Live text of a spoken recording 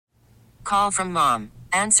call from mom.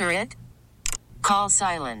 Answer it. Call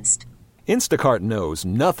silenced. Instacart knows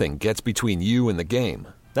nothing gets between you and the game.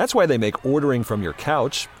 That's why they make ordering from your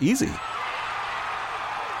couch easy.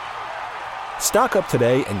 Stock up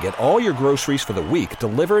today and get all your groceries for the week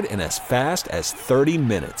delivered in as fast as 30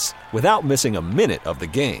 minutes without missing a minute of the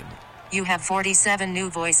game. You have 47 new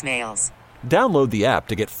voicemails. Download the app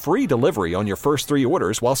to get free delivery on your first 3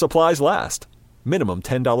 orders while supplies last. Minimum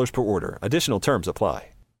 $10 per order. Additional terms apply.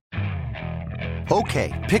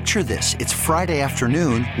 Okay, picture this. It's Friday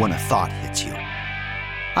afternoon when a thought hits you.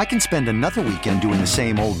 I can spend another weekend doing the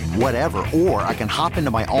same old whatever, or I can hop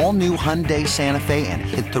into my all-new Hyundai Santa Fe and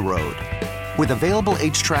hit the road. With available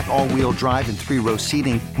H-Track all-wheel drive and 3-row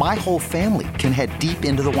seating, my whole family can head deep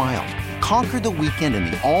into the wild. Conquer the weekend in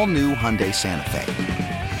the all-new Hyundai Santa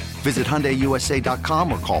Fe. Visit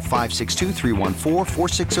HyundaiUSA.com or call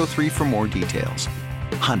 562-314-4603 for more details.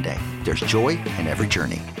 Hyundai, there's joy in every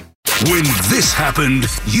journey. When this happened,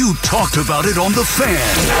 you talked about it on The Fan.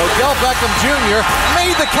 Odell Beckham Jr.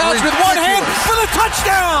 made the catch with one hand for the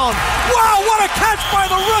touchdown. Wow, what a catch by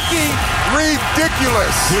the rookie.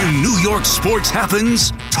 Ridiculous. When New York sports happens,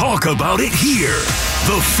 talk about it here.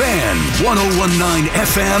 The Fan, 101.9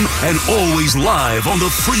 FM, and always live on the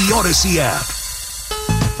free Odyssey app.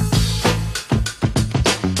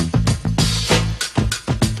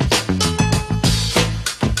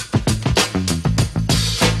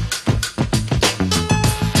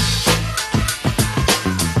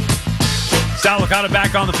 Sal Licata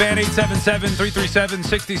back on the Fan,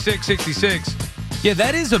 877-337-6666. Yeah,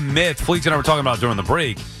 that is a myth Fleets and I were talking about during the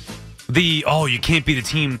break. You can't beat a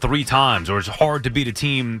team 3 times, or it's hard to beat a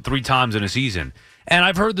team 3 times in a season. And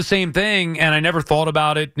I've heard the same thing, and I never thought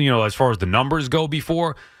about it, as far as the numbers go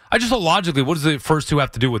before. I just thought logically, what does the first 2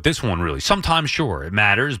 have to do with this one, really? Sometimes, sure, it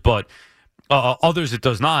matters, but others it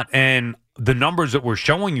does not. And the numbers that we're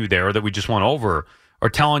showing you there that we just went over are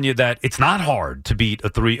telling you that it's not hard to beat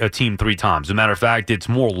a team 3 times. As a matter of fact, it's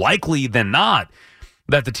more likely than not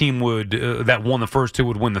that the team that won the first 2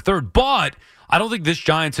 would win the third. But I don't think this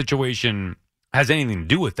Giants situation has anything to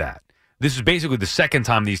do with that. This is basically the second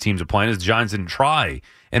time these teams are playing, as the Giants didn't try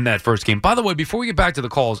in that first game. By the way, before we get back to the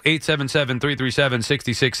calls,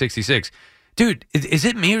 877-337-6666. Dude, is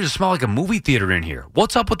it me or does it smell like a movie theater in here?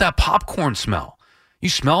 What's up with that popcorn smell? You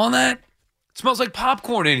smelling that? It smells like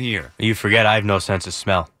popcorn in here. You forget I have no sense of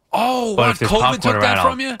smell. Oh, but if there's COVID popcorn took around, that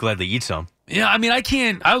from you? I'll gladly eat some. Yeah, I mean, I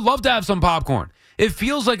can't. I would love to have some popcorn. It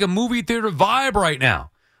feels like a movie theater vibe right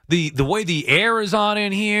now. The way the air is on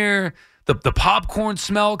in here, the popcorn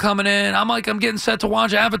smell coming in. I'm getting set to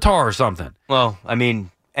watch Avatar or something. Well, I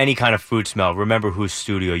mean, any kind of food smell. Remember whose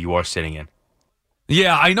studio you are sitting in.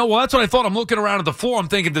 Yeah, I know. Well, that's what I thought. I'm looking around at the floor. I'm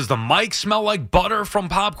thinking, does the mic smell like butter from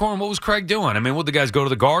popcorn? What was Craig doing? I mean, would the guys go to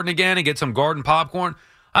the garden again and get some garden popcorn?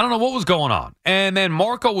 I don't know what was going on. And then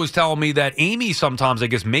Marco was telling me that Amy sometimes, I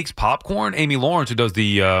guess, makes popcorn. Amy Lawrence, who does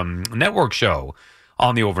the network show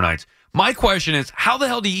on the overnights. My question is, how the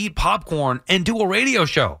hell do you eat popcorn and do a radio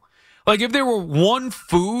show? Like, if there were one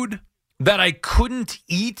food that I couldn't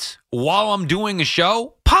eat while I'm doing a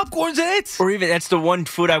show, popcorn's it. Or even that's the one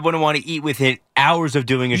food I wouldn't want to eat within hours of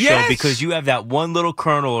doing a show, because you have that one little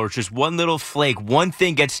kernel or just one little flake, one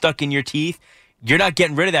thing gets stuck in your teeth. You're not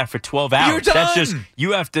getting rid of that for 12 hours. You're done. That's just,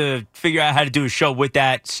 you have to figure out how to do a show with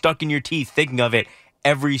that stuck in your teeth, thinking of it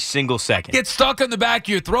every single second. Get stuck on the back of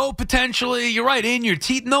your throat, potentially. You're right, in your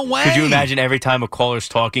teeth. No way. Could you imagine every time a caller's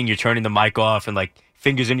talking, you're turning the mic off and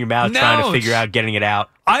fingers in your mouth trying to figure out getting it out?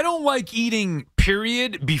 I don't like eating,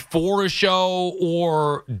 period, before a show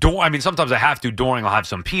or during. I mean, sometimes I have to. During, I'll have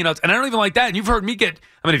some peanuts. And I don't even like that. And you've heard me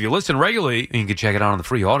if you listen regularly, and you can check it out on the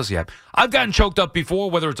free Odyssey app, I've gotten choked up before,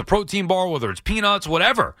 whether it's a protein bar, whether it's peanuts,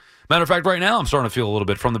 whatever. Matter of fact, right now, I'm starting to feel a little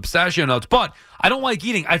bit from the pistachio nuts. But I don't like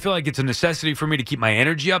eating. I feel like it's a necessity for me to keep my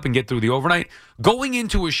energy up and get through the overnight. Going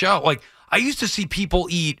into a show, I used to see people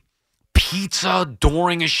eat pizza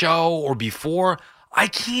during a show or before. I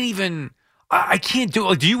can't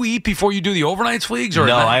do it. Do you eat before you do the overnights, Fleegs?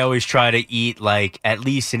 No, I always try to eat at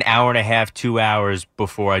least an hour and a half, 2 hours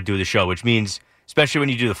before I do the show, which means, especially when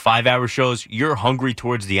you do the 5-hour shows, you're hungry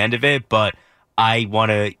towards the end of it, but I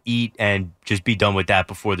want to eat and just be done with that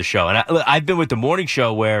before the show. And I've been with the morning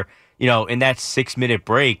show where, in that 6-minute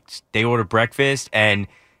break, they order breakfast and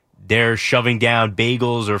they're shoving down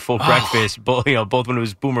bagels or full breakfast, both when it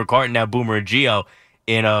was Boomer Carton, now Boomer and Gio,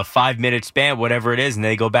 in a 5-minute span, whatever it is, and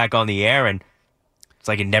they go back on the air, and it's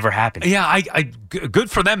like it never happened. Yeah, good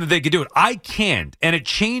for them that they could do it. I can't, and it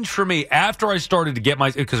changed for me after I started to get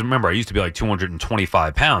because remember, I used to be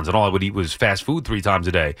 225 pounds, and all I would eat was fast food 3 times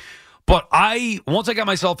a day. But once I got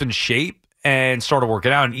myself in shape and started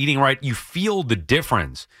working out and eating right, you feel the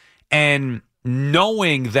difference. And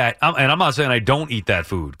knowing that, and I'm not saying I don't eat that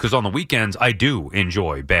food, because on the weekends I do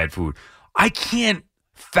enjoy bad food. I can't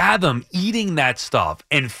fathom eating that stuff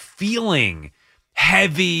and feeling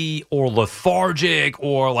heavy or lethargic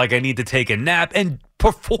or like I need to take a nap and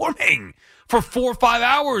performing for 4 or 5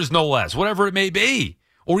 hours, no less, whatever it may be,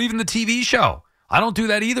 or even the TV show. I don't do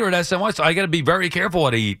that either at SNY, so I got to be very careful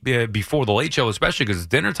what I eat before the late show, especially because it's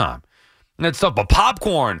dinner time and that stuff. But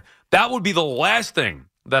popcorn, that would be the last thing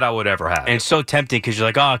that I would ever have. And it's so tempting because you're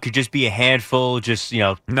like, oh, it could just be a handful, just, get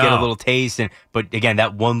a little taste. But again,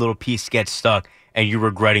 that one little piece gets stuck, and you're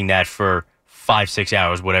regretting that for 5-6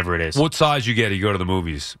 hours, whatever it is. What size you get? You go to the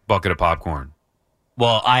movies, bucket of popcorn.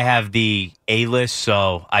 Well, I have the A-list,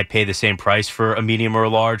 so I pay the same price for a medium or a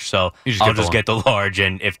large, so I'll just get the large,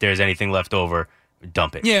 and if there's anything left over,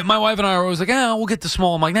 dump it. Yeah, my wife and I are always like, we'll get the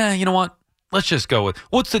small. I'm like, nah, you know what? Let's just go with,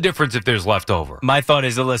 what's the difference if there's leftover? My thought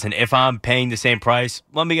is, listen, if I'm paying the same price,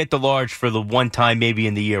 let me get the large for the one time maybe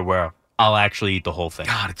in the year where I'll actually eat the whole thing.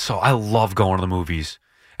 God, I love going to the movies.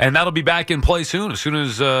 And that'll be back in play soon. As soon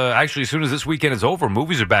as this weekend is over,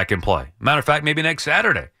 movies are back in play. Matter of fact, maybe next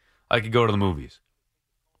Saturday I could go to the movies.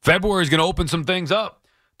 February is going to open some things up.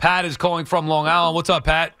 Pat is calling from Long Island. What's up,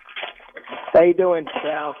 Pat? How you doing,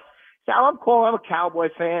 Sal? Sal, I'm calling. I'm a Cowboy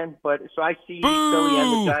fan, so I see Philly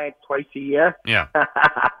and the Giants twice a year. Yeah.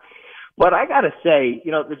 But I got to say,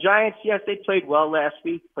 the Giants, yes, they played well last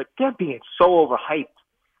week, but they're being so overhyped.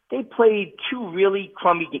 They played two really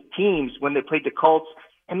crummy teams when they played the Colts,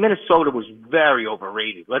 and Minnesota was very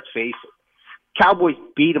overrated, let's face it. Cowboys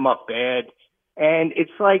beat them up bad, and it's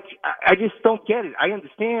like, I just don't get it. I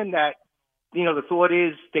understand that, the thought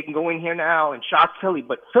is they can go in here now and shock Philly,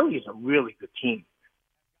 but Philly is a really good team.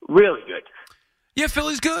 Really good. Yeah,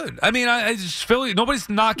 Philly's good. I mean, Philly. Nobody's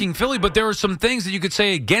knocking Philly, but there are some things that you could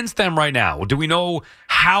say against them right now. Do we know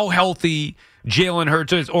how healthy Jalen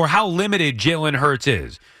Hurts is, or how limited Jalen Hurts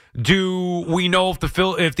is? Do we know if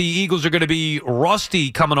the Eagles are going to be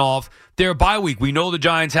rusty coming off their bye week? We know the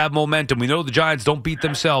Giants have momentum. We know the Giants don't beat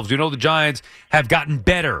themselves. We know the Giants have gotten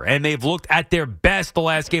better, and they've looked at their best the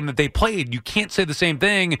last game that they played. You can't say the same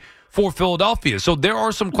thing for Philadelphia. So there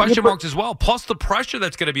are some question marks as well, plus the pressure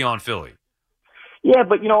that's going to be on Philly. Yeah,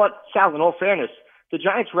 but you know what, Sal, in all fairness, the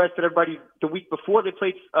Giants rested everybody the week before they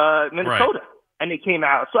played Minnesota. Right. And they came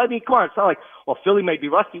out. So, I mean, come on, it's not like, Philly may be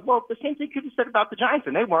rusty. Well, the same thing could be said about the Giants,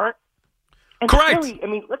 and they weren't. And correct. Philly, I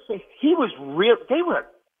mean, let's say they were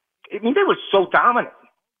so dominant.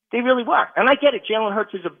 They really were. And I get it, Jalen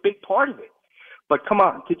Hurts is a big part of it. But come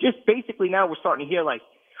on, to just basically now we're starting to hear like,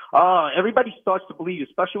 everybody starts to believe,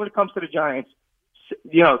 especially when it comes to the Giants,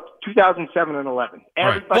 2007 and 11.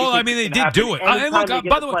 Right. Well, I mean, they did do it.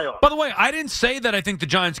 Look, by the way, I didn't say that I think the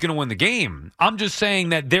Giants are going to win the game. I'm just saying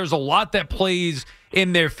that there's a lot that plays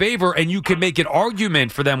in their favor, and you can make an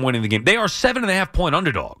argument for them winning the game. They are 7.5-point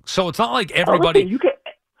underdogs, so it's not like everybody.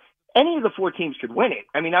 Any of the four teams could win it.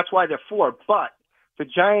 I mean, that's why they're four. But the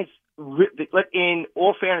Giants, in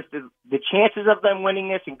all fairness, the chances of them winning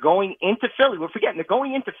this and going into Philly, we're forgetting they're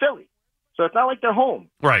going into Philly. So it's not like they're home.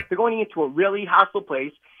 Right. They're going into a really hostile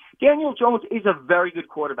place. Daniel Jones is a very good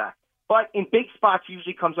quarterback, but in big spots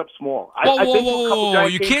usually comes up small. Whoa.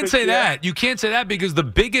 You can't say that. You can't say that because the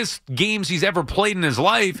biggest games he's ever played in his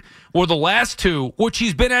life were the last two, which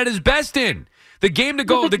he's been at his best in. The game to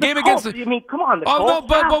go, the game against the. I mean, come on. No,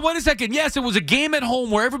 but wait a second. Yes, it was a game at home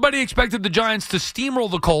where everybody expected the Giants to steamroll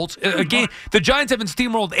the Colts. Again, the Giants haven't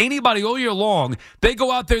steamrolled anybody all year long. They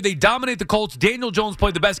go out there, they dominate the Colts. Daniel Jones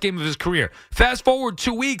played the best game of his career. Fast forward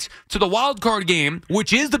 2 weeks to the wild card game,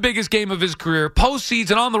 which is the biggest game of his career.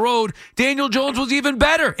 Postseason on the road, Daniel Jones was even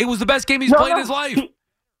better. It was the best game he's played in his life.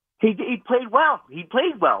 He played well.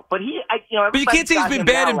 But but you can't say he's been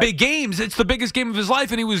bad in big games. It's the biggest game of his life,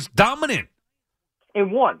 and he was dominant.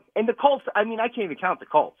 And won. And the Colts, I mean, I can't even count the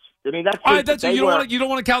Colts. I mean, all right, you don't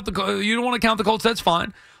want to count the Colts. That's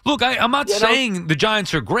fine. Look, I'm not saying the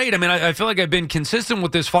Giants are great. I mean, I feel like I've been consistent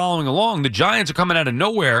with this following along. The Giants are coming out of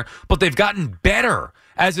nowhere, but they've gotten better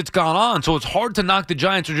as it's gone on. So it's hard to knock the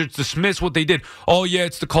Giants or just dismiss what they did. Oh, yeah,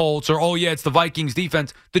 it's the Colts, or oh, yeah, it's the Vikings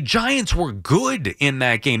defense. The Giants were good in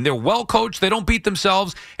that game. They're well coached. They don't beat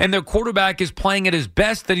themselves, and their quarterback is playing at his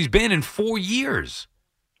best that he's been in 4 years.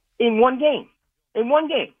 In one game.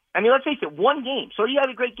 I mean, let's face it, one game. So he had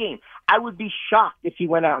a great game. I would be shocked if he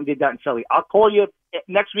went out and did that in Philly. I'll call you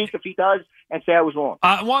next week if he does and say I was wrong.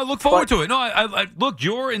 Well, I look forward to it. No, I look,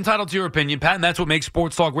 you're entitled to your opinion, Pat, and that's what makes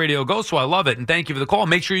Sports Talk Radio go, so I love it. And thank you for the call.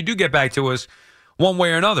 Make sure you do get back to us one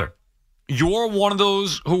way or another. You're one of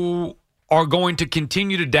those who are going to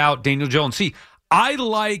continue to doubt Daniel Jones. See, I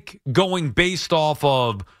like going based off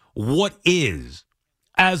of what is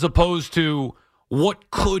as opposed to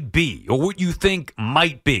what could be or what you think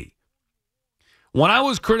might be. When I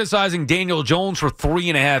was criticizing Daniel Jones for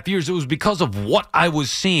 3.5 years, it was because of what I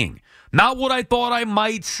was seeing. Not what I thought I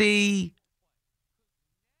might see.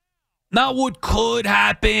 Not what could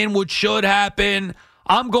happen, what should happen.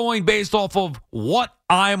 I'm going based off of what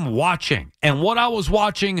I'm watching. And what I was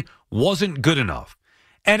watching wasn't good enough.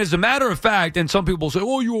 And as a matter of fact, and some people say,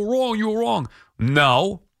 oh, you were wrong.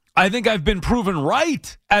 No, I think I've been proven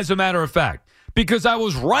right, as a matter of fact. Because I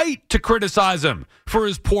was right to criticize him for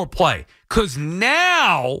his poor play. Because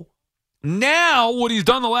now what he's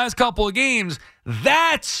done the last couple of games,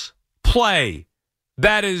 that's play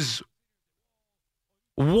that is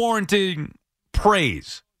warranting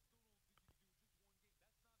praise.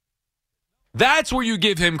 That's where you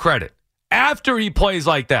give him credit. After he plays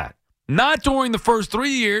like that. Not during the first 3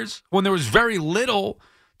 years when there was very little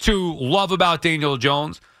to love about Daniel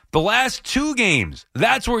Jones. The last 2 games,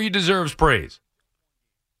 that's where he deserves praise.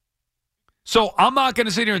 So I'm not going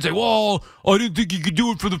to sit here and say, well, I didn't think he could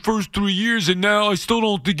do it for the first 3 years, and now I still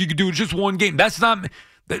don't think he could do it. It's just one game. That's not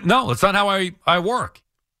how I work.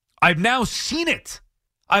 I've now seen it.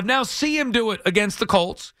 I've now seen him do it against the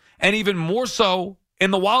Colts, and even more so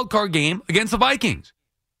in the wild card game against the Vikings.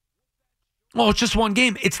 Well, it's just one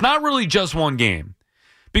game. It's not really just one game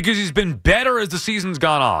because he's been better as the season's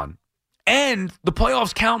gone on, and the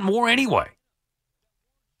playoffs count more anyway.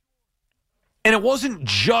 And it wasn't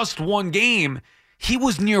just one game. He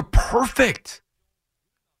was near perfect.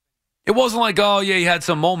 It wasn't like, oh, yeah, he had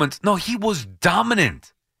some moments. No, he was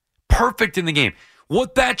dominant. Perfect in the game.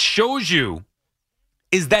 What that shows you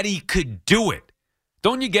is that he could do it.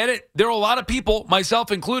 Don't you get it? There are a lot of people,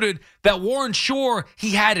 myself included, that weren't sure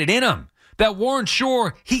he had it in him, that weren't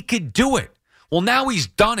sure he could do it. Well, now he's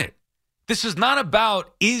done it. This is not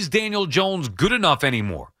about, is Daniel Jones good enough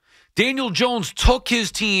anymore? Daniel Jones took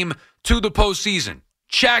his team to the postseason.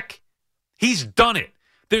 Check. He's done it.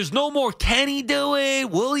 There's no more, can he do it?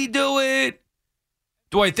 Will he do it?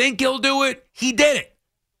 Do I think he'll do it? He did it.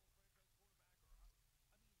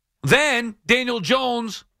 Then Daniel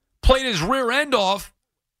Jones played his rear end off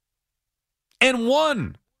and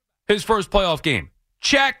won his first playoff game.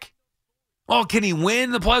 Check. Oh, can he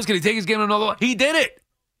win the playoffs? Can he take his game to another one? He did it.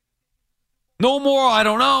 No more, I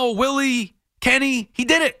don't know. Will he? Can he? He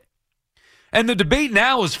did it. And the debate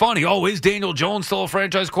now is funny. Oh, is Daniel Jones still a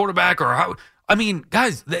franchise quarterback? Or how? I mean,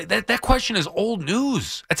 guys, that question is old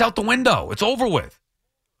news. It's out the window. It's over with.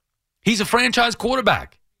 He's a franchise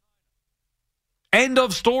quarterback. End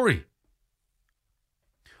of story.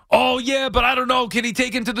 Oh, yeah, but I don't know. Can he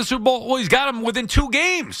take him to the Super Bowl? Well, he's got him within 2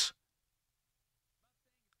 games.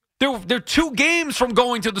 They're 2 games from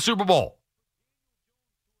going to the Super Bowl.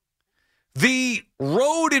 The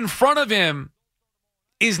road in front of him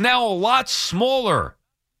is now a lot smaller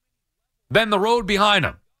than the road behind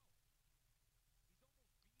him.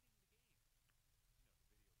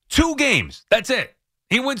 2 games. That's it.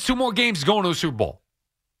 He wins 2 more games, he's going to the Super Bowl.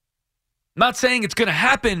 Not saying it's going to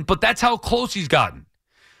happen, but that's how close he's gotten.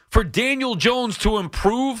 For Daniel Jones to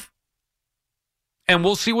improve, and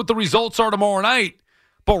we'll see what the results are tomorrow night,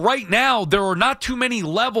 but right now there are not too many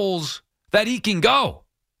levels that he can go.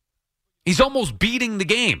 He's almost beating the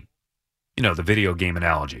game. You know, the video game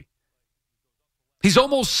analogy. He's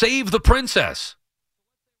almost saved the princess.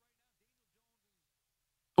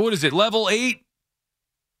 What is it, level 8?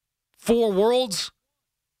 4 worlds?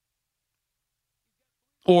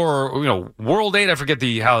 Or, you know, world 8, I forget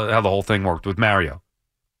how the whole thing worked with Mario.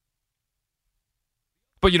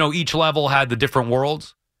 But, you know, each level had the different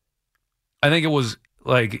worlds. I think it was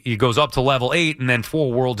like he goes up to level 8 and then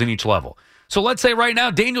 4 worlds in each level. So let's say right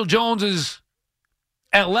now Daniel Jones is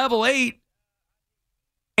at level 8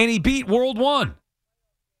 and he beat World 1.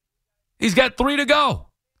 He's got 3 to go.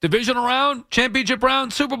 Divisional round, championship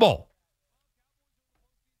round, Super Bowl.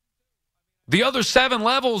 The other 7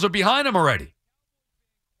 levels are behind him already.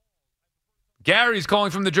 Gary's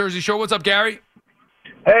calling from the Jersey Shore. What's up, Gary?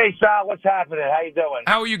 Hey, Sal, what's happening? How you doing?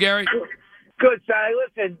 How are you, Gary? Good, Sal.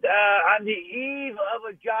 Listen, on the eve of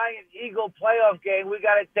a Giant-Eagle playoff game, we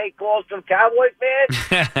got to take calls from Cowboys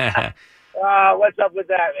fans? What's up with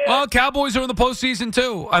that, man? Well, Cowboys are in the postseason,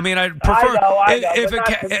 too. I mean, I prefer... I know,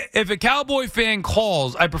 if a Cowboy fan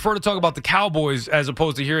calls, I prefer to talk about the Cowboys as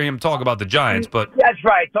opposed to hearing him talk about the Giants, but... That's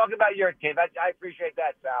right. Talk about your team. I appreciate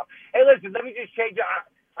that, Sal. Hey, listen, let me just change...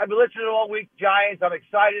 I've been listening all week, Giants. I'm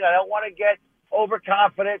excited. I don't want to get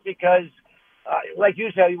overconfident because, like you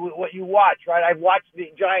said, what you watch, right? I've watched the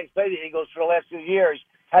Giants play the Eagles for the last few years.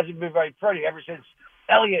 Hasn't been very pretty ever since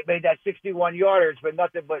Elliott made that 61-yarder. It's been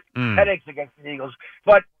nothing but headaches against the Eagles.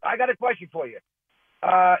 But I got a question for you.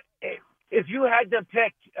 if you had to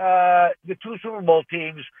pick the two Super Bowl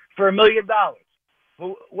teams for $1 million,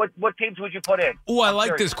 what teams would you put in? Oh, I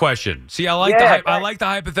like this question. See, I like I like the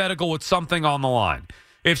hypothetical with something on the line.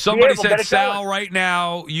 If somebody said, Sal, right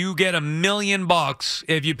now, you get $1 million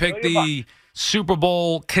if you pick the Super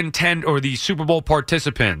Bowl or the Super Bowl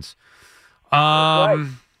participants. Oh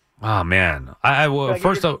man, I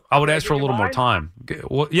would ask for a little more time.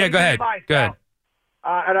 Well, yeah, go ahead. Go ahead.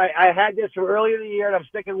 And I had this from earlier in the year, and I'm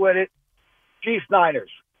sticking with it.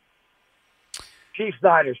 Chiefs-Niners.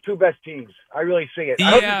 Chiefs-Niners, two best teams. I really see it.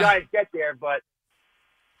 I hope you guys get there, but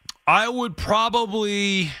I would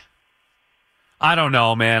probably. I don't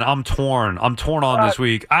know, man. I'm torn. On this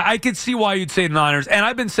week. I could see why you'd say Niners, and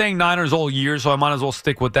I've been saying Niners all year, so I might as well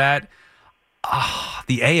stick with that.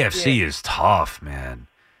 The AFC is tough, man.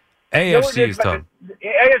 AFC is tough.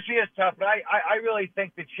 AFC is tough, but I really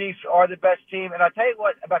think the Chiefs are the best team. And I'll tell you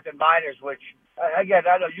what about the Niners, which, again,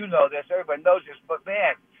 I know you know this, everybody knows this, but,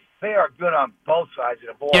 man, they are good on both sides of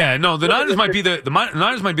the ball. Yeah, no, the Niners might be the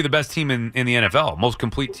Niners might be the best team in the NFL, most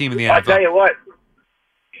complete team in the NFL. I'll tell you what.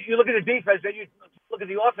 You look at the defense, then you look at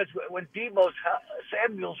the offense. When Deebo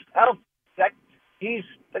Samuel's health, he's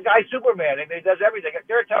the guy Superman, and he does everything.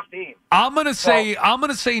 They're a tough team. I'm gonna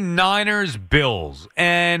say Niners Bills,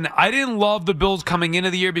 and I didn't love the Bills coming into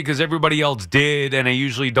the year because everybody else did, and I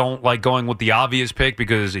usually don't like going with the obvious pick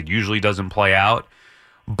because it usually doesn't play out.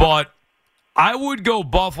 But I would go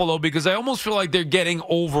Buffalo because I almost feel like they're getting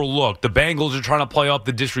overlooked. The Bengals are trying to play up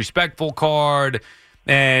the disrespectful card.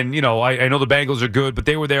 And, you know, I know the Bengals are good, but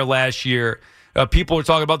they were there last year. People are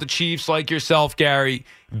talking about the Chiefs like yourself, Gary.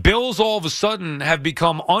 Bills all of a sudden have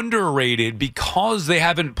become underrated because they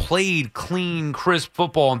haven't played clean, crisp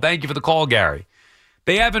football. And thank you for the call, Gary.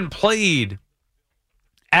 They haven't played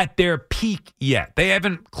at their peak yet. They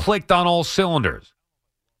haven't clicked on all cylinders.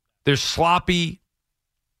 They're sloppy.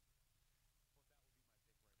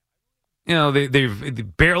 You know,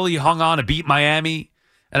 they've barely hung on to beat Miami.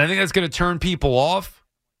 And I think that's going to turn people off,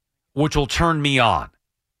 which will turn me on.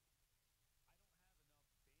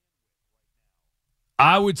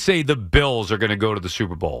 I would say the Bills are going to go to the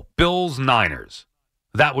Super Bowl. Bills-Niners.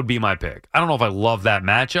 That would be my pick. I don't know if I love that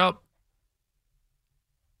matchup,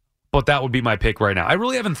 but that would be my pick right now. I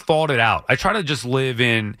really haven't thought it out. I try to just live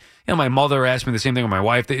in, my mother asked me the same thing with my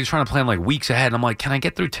wife. They're trying to plan like weeks ahead. And I'm like, can I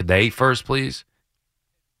get through today first, please?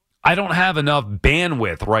 I don't have enough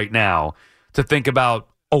bandwidth right now to think about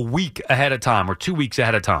a week ahead of time or 2 weeks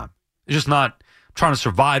ahead of time. It's just not trying to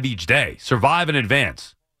survive each day. Survive in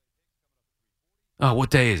advance. Oh, what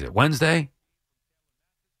day is it? Wednesday?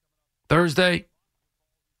 Thursday?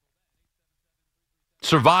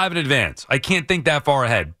 Survive in advance. I can't think that far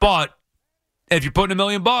ahead. But if you're putting $1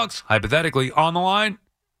 million, hypothetically, on the line,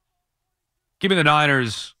 give me the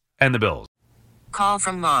Niners and the Bills. Call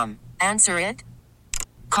from mom. Answer it.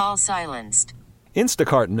 Call silenced.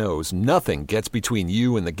 Instacart knows nothing gets between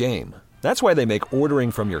you and the game. That's why they make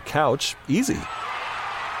ordering from your couch easy.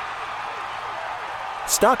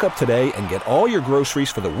 Stock up today and get all your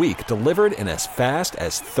groceries for the week delivered in as fast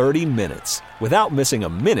as 30 minutes without missing a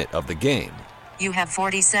minute of the game. You have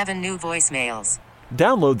 47 new voicemails.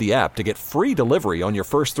 Download the app to get free delivery on your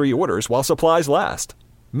first 3 orders while supplies last.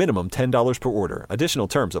 Minimum $10 per order. Additional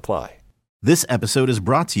terms apply. This episode is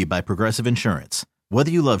brought to you by Progressive Insurance.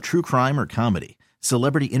 Whether you love true crime or comedy,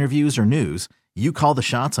 celebrity interviews or news, you call the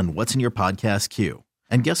shots on what's in your podcast queue.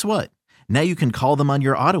 And guess what? Now you can call them on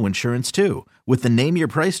your auto insurance too with the Name Your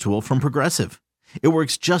Price tool from Progressive. It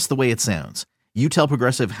works just the way it sounds. You tell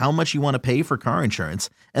Progressive how much you want to pay for car insurance,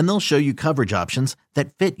 and they'll show you coverage options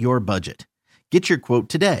that fit your budget. Get your quote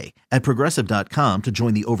today at Progressive.com to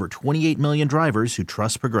join the over 28 million drivers who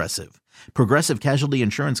trust Progressive. Progressive Casualty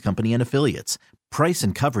Insurance Company and Affiliates. Price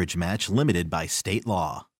and coverage match limited by state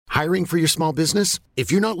law. Hiring for your small business? If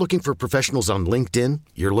you're not looking for professionals on LinkedIn,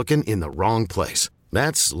 you're looking in the wrong place.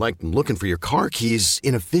 That's like looking for your car keys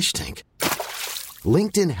in a fish tank.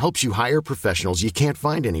 LinkedIn helps you hire professionals you can't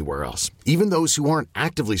find anywhere else, even those who aren't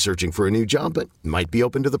actively searching for a new job but might be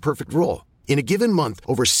open to the perfect role. In a given month,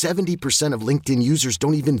 over 70% of LinkedIn users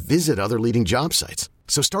don't even visit other leading job sites.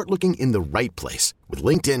 So start looking in the right place. With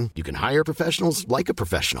LinkedIn, you can hire professionals like a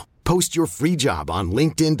professional. Post your free job on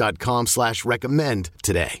linkedin.com/recommend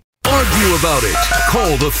today. Argue about it.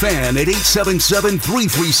 Call the Fan at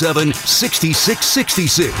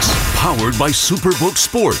 877-337-6666. Powered by Superbook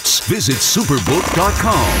Sports. Visit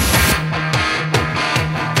superbook.com.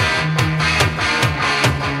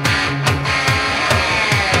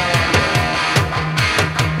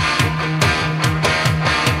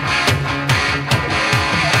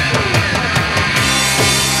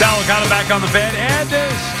 Sal Licata back on the Fan. Add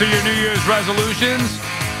this to your New Year's resolutions.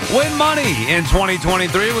 Win money in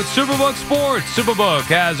 2023 with Superbook Sports. Superbook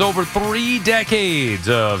has over 3 decades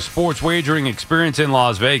of sports wagering experience in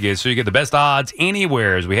Las Vegas, so you get the best odds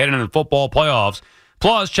anywhere as we head into the football playoffs.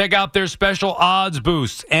 Plus, check out their special odds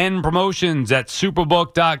boosts and promotions at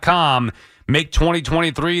Superbook.com. Make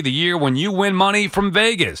 2023 the year when you win money from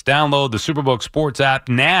Vegas. Download the Superbook Sports app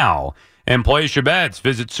now and place your bets.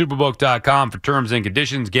 Visit Superbook.com for terms and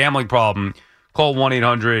conditions. Gambling problem? Call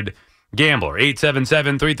 1-800-GAMBLER.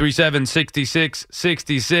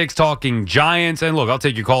 877-337-6666. Talking Giants. And look, I'll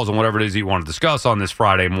take your calls on whatever it is you want to discuss on this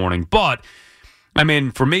Friday morning. But, I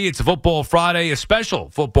mean, for me, it's a Football Friday, a special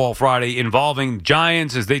Football Friday involving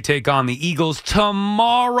Giants as they take on the Eagles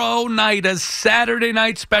tomorrow night, a Saturday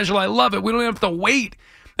night special. I love it. We don't have to wait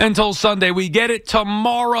until Sunday. We get it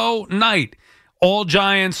tomorrow night. All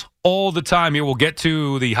Giants, all the time here. We'll get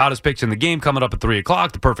to the hottest picks in the game coming up at 3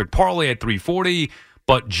 o'clock, the perfect parlay at 3:40.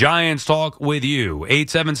 But Giants talk with you.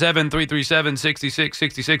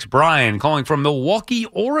 877-337-6666. Brian calling from Milwaukee,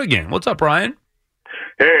 Oregon. What's up, Brian?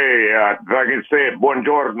 Hey, if I can say it,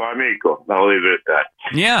 buongiorno, amigo. I'll leave it at that.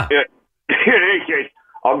 Yeah. In any case,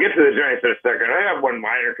 I'll get to the Giants in a second. I have one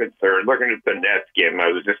minor concern. Looking at the Nets game, I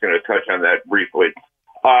was just going to touch on that briefly.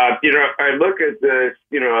 I look at this,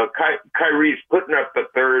 Kyrie's putting up the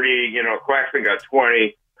 30, Claxton got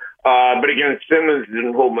 20. But again, Simmons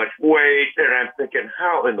didn't hold much weight, and I'm thinking,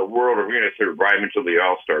 how in the world are we going to survive until the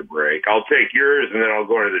All-Star break? I'll take yours, and then I'll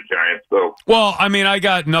go into the Giants, though. Well, I mean, I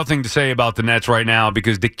got nothing to say about the Nets right now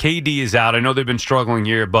because the KD is out. I know they've been struggling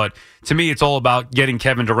here, but to me, it's all about getting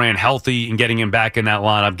Kevin Durant healthy and getting him back in that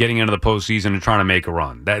lineup, getting into the postseason and trying to make a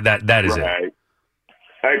run. That is right. it.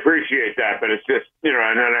 I appreciate that, but it's just, and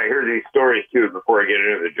then I hear these stories, too, before I get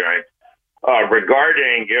into the Giants.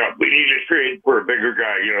 Regarding, we need to trade for a bigger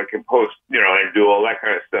guy, can post, and do all that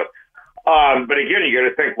kind of stuff. But again, you got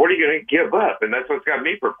to think, what are you going to give up? And that's what's got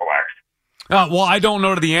me perplexed. Well, I don't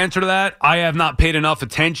know the answer to that. I have not paid enough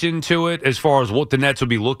attention to it as far as what the Nets would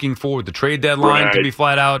be looking for with the trade deadline, right. To be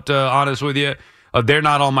flat out honest with you. They're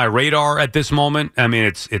not on my radar at this moment. I mean,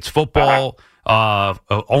 it's football.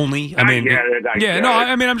 Only. I mean,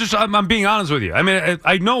 I'm being honest with you. I mean,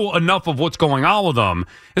 I know enough of what's going on with them,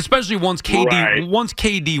 especially once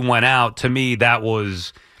KD went out. To me, that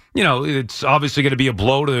was, it's obviously going to be a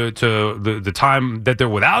blow to the time that they're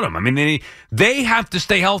without him. I mean, they have to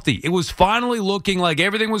stay healthy. It was finally looking like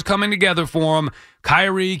everything was coming together for them.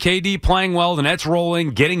 Kyrie, KD playing well, the Nets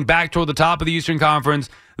rolling, getting back toward the top of the Eastern Conference.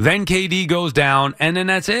 Then KD goes down, and then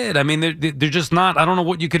that's it. I mean, they're just not – I don't know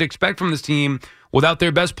what you could expect from this team without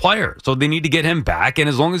their best player. So they need to get him back, and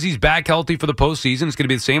as long as he's back healthy for the postseason, it's going to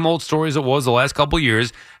be the same old story as it was the last couple of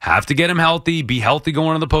years. Have to get him healthy, be healthy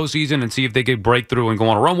going into the postseason, and see if they could break through and go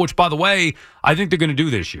on a run, which, by the way, I think they're going to do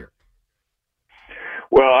this year.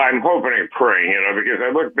 Well, I'm hoping and praying, because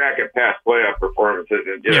I look back at past playoff performances.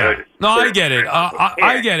 And, I get it.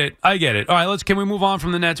 I get it. All right, can we move on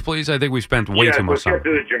from the Nets, please? I think we spent way too much time. Let's get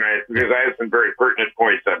to the Giants, because I have some very pertinent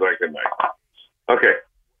points I'd like to make. Okay.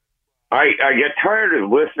 I get tired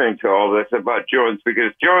of listening to all this about Jones,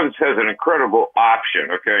 because Jones has an incredible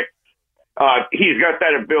option, okay? He's got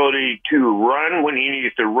that ability to run when he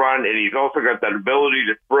needs to run, and he's also got that ability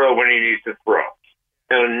to throw when he needs to throw.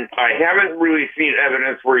 And I haven't really seen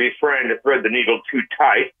evidence where he's trying to thread the needle too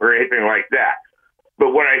tight or anything like that.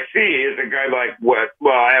 But what I see is a guy like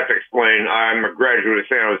I have to explain. I'm a graduate of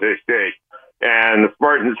San Jose State, and the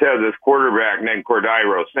Spartans have this quarterback named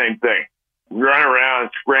Cordeiro, same thing. Run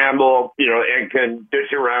around, scramble, and can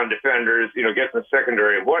dish around defenders, get in the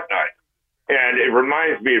secondary and whatnot. And it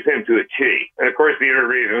reminds me of him to a T. And, of course, the other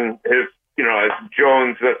reason is, it's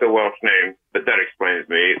Jones, that's a Welsh name, but that explains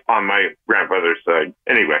me on my grandfather's side.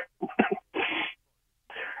 Anyway,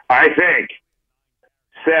 I think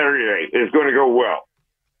Saturday is going to go well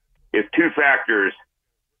if two factors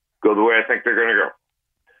go the way I think they're going to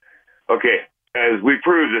go. Okay, as we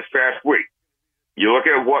proved this past week, you look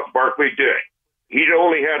at what Barkley did. He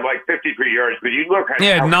only had like 53 yards, but you look at he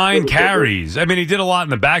had 9 carries. I mean, he did a lot in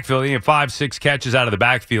the backfield. He had 5-6 catches out of the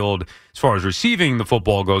backfield as far as receiving the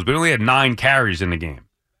football goes, but he only had 9 carries in the game.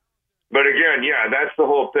 But again, that's the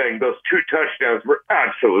whole thing. Those 2 touchdowns were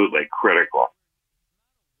absolutely critical.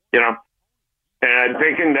 And I'm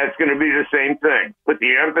thinking that's going to be the same thing. Put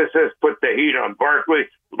the emphasis, put the heat on Barkley,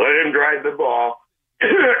 let him drive the ball.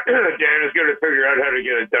 Dan is going to figure out how to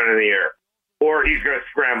get it done in the air. Or he's going to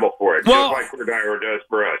scramble for it, just like Cordeiro does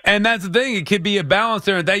for us. And that's the thing. It could be a balance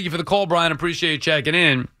there. And thank you for the call, Brian. Appreciate you checking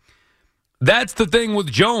in. That's the thing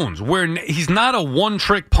with Jones, where he's not a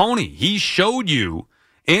one-trick pony. He showed you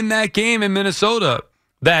in that game in Minnesota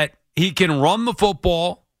that he can run the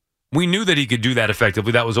football. We knew that he could do that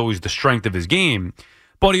effectively. That was always the strength of his game.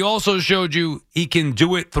 But he also showed you he can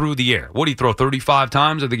do it through the air. What did he throw, 35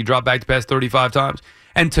 times? I think he dropped back to pass 35 times.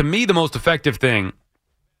 And to me, the most effective thing,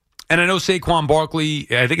 and I know Saquon Barkley,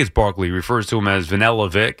 I think it's Barkley, refers to him as Vanilla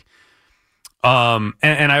Vic. And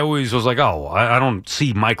I always was like, I don't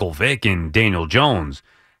see Michael Vick in Daniel Jones.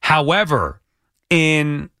 However,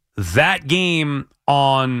 in that game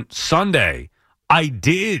on Sunday, I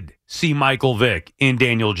did see Michael Vick in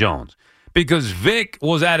Daniel Jones. Because Vic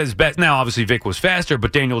was at his best. Now, obviously, Vic was faster,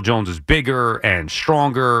 but Daniel Jones is bigger and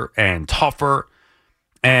stronger and tougher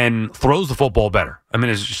and throws the football better. I mean,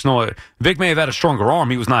 it's just no. Vic may have had a stronger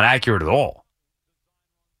arm. He was not accurate at all.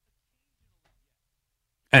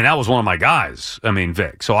 And that was one of my guys. I mean,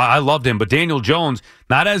 Vic. So I loved him. But Daniel Jones,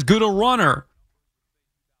 not as good a runner,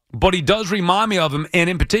 but he does remind me of him. And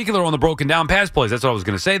in particular on the broken down pass plays. That's what I was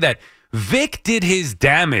going to say. That Vic did his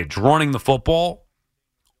damage running the football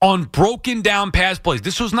on broken down pass plays.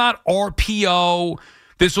 This was not RPO.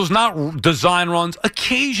 This was not design runs.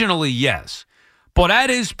 Occasionally, yes. But at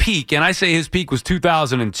his peak, and I say his peak was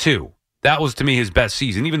 2002. That was, to me, his best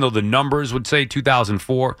season, even though the numbers would say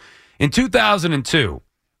 2004. In 2002,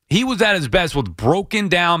 he was at his best with broken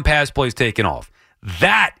down pass plays taken off.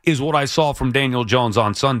 That is what I saw from Daniel Jones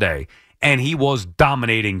on Sunday, and he was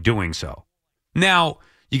dominating doing so. Now,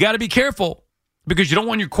 you got to be careful, because you don't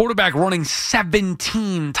want your quarterback running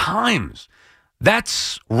 17 times.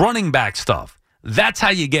 That's running back stuff. That's how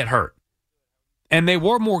you get hurt. And they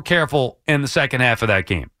were more careful in the second half of that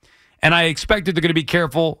game. And I expected they're going to be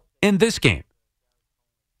careful in this game,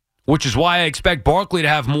 which is why I expect Barkley to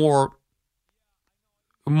have more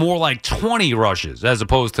like 20 rushes as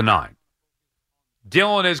opposed to 9.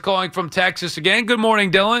 Dylan is calling from Texas again. Good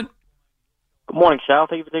morning, Dylan. Good morning, Sal.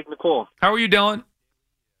 Thank you for taking the call. How are you, Dylan?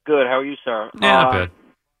 Good. How are you, sir? Yeah, not bad.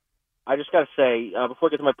 I just got to say, before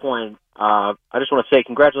I get to my point, I just want to say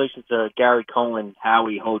congratulations to Gary Cohen,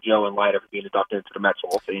 Howie, Hojo, and Leiter for being inducted into the Mets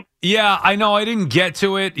Hall of Fame. Yeah, I know. I didn't get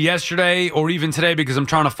to it yesterday or even today because I'm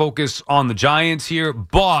trying to focus on the Giants here.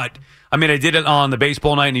 But, I mean, I did it on the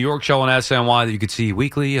Baseball Night New York show on SNY that you could see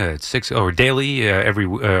weekly at 6 or daily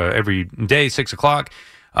every day, 6 o'clock.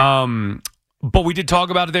 But we did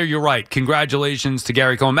talk about it there. You're right. Congratulations to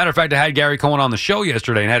Gary Cohen. Matter of fact, I had Gary Cohen on the show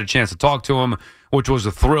yesterday and had a chance to talk to him, which was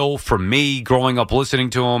a thrill for me growing up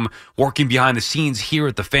listening to him, working behind the scenes here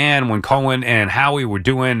at The Fan when Cohen and Howie were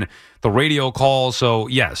doing the radio calls. So,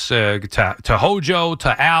 yes, to Hojo,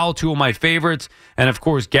 to Al, two of my favorites, and, of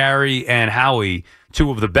course, Gary and Howie,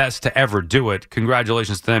 two of the best to ever do it.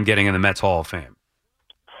 Congratulations to them getting in the Mets Hall of Fame.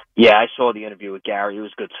 Yeah, I saw the interview with Gary. It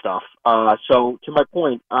was good stuff. So, to my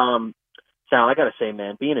point, Sal, I got to say,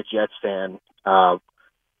 man, being a Jets fan,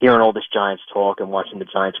 hearing all this Giants talk and watching the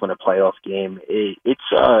Giants win a playoff game, it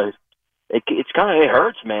hurts,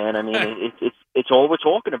 man. I mean, it's all we're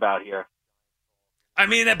talking about here. I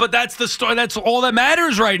mean, but that's the story. That's all that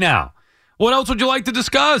matters right now. What else would you like to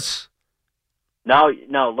discuss? No,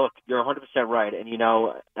 look, you're 100% right. And,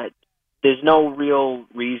 there's no real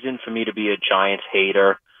reason for me to be a Giants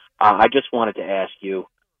hater. I just wanted to ask you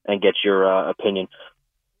and get your opinion.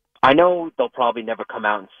 I know they'll probably never come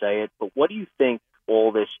out and say it, but what do you think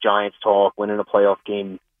all this Giants talk, winning a playoff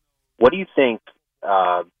game, what do you think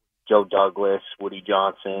Joe Douglas, Woody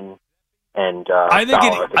Johnson, and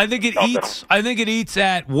I think it eats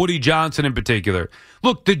at Woody Johnson in particular.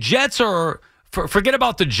 Look, the Jets are forget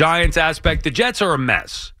about the Giants aspect. The Jets are a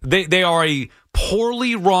mess. They are a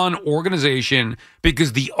poorly run organization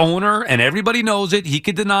because the owner, and everybody knows it, he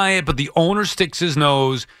could deny it, but the owner sticks his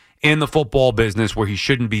nose in the football business where he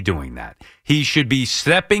shouldn't be doing that. He should be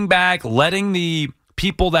stepping back, letting the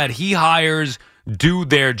people that he hires do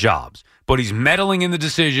their jobs. But he's meddling in the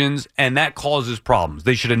decisions, and that causes problems.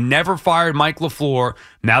 They should have never fired Mike LaFleur.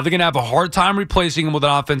 Now they're going to have a hard time replacing him with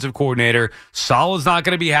an offensive coordinator. Salah's not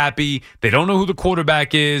going to be happy. They don't know who the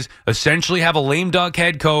quarterback is. Essentially have a lame duck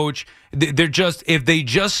head coach. They're just, if they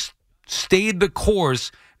just stayed the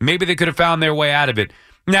course, maybe they could have found their way out of it.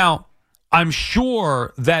 Now, I'm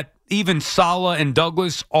sure that even Saleh and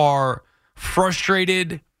Douglas are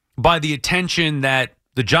frustrated by the attention that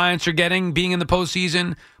the Giants are getting being in the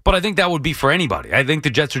postseason, but I think that would be for anybody. I think the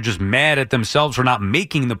Jets are just mad at themselves for not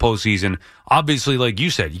making the postseason. Obviously, like you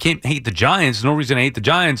said, you can't hate the Giants. No reason to hate the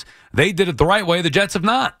Giants. They did it the right way. The Jets have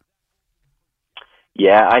not.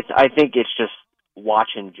 Yeah, I think it's just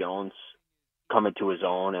watching Jones coming to his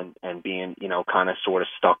own and being, kind of sort of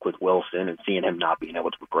stuck with Wilson and seeing him not being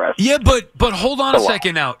able to progress. Yeah, but hold on a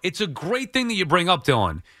second now. It's a great thing that you bring up,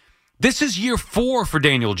 Dylan. This is year 4 for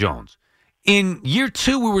Daniel Jones. In year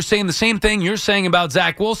 2, we were saying the same thing you're saying about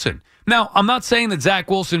Zach Wilson. Now, I'm not saying that Zach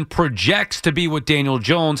Wilson projects to be what Daniel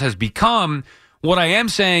Jones has become. What I am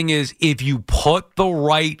saying is if you put the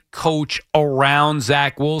right coach around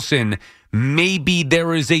Zach Wilson, maybe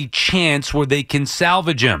there is a chance where they can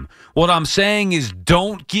salvage him. What I'm saying is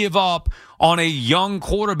don't give up on a young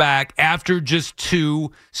quarterback after just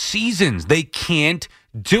 2 seasons. They can't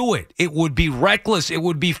do it. It would be reckless. It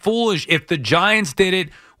would be foolish. If the Giants did it,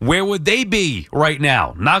 where would they be right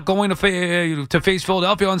now? Not going to face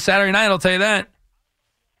Philadelphia on Saturday night, I'll tell you that.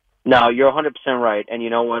 No, you're 100% right. And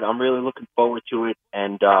you know what? I'm really looking forward to it.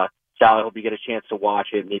 And Sal, I hope you get a chance to watch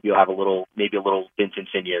it. Maybe you'll have a little Vincent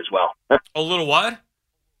in you as well. A little what?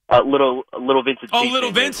 Little Vincent. Oh,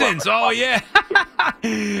 little Vincent's. Oh, yeah.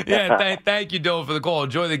 Yeah, thank you, Doe, for the call.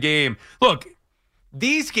 Enjoy the game. Look,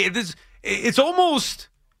 these games, it's almost,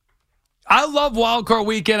 I love Wild Card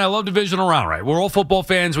Weekend. I love Divisional Round, right? We're all football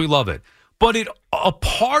fans. We love it. But a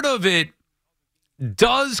part of it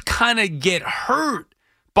does kind of get hurt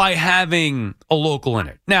by having a local in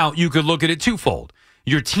it. Now, you could look at it twofold.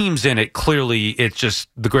 Your team's in it. Clearly, it's just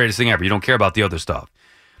the greatest thing ever. You don't care about the other stuff.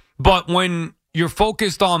 But when you're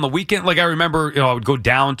focused on the weekend, like I remember, I would go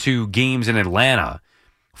down to games in Atlanta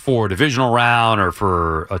for a divisional round or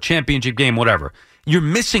for a championship game, whatever. You're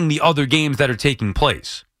missing the other games that are taking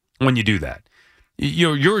place when you do that.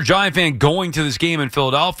 You're a Giant fan going to this game in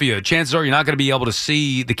Philadelphia. Chances are you're not going to be able to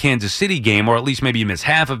see the Kansas City game, or at least maybe you miss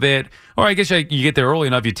half of it. Or I guess you get there early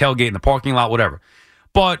enough, you tailgate in the parking lot, whatever.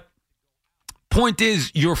 But point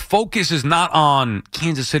is, your focus is not on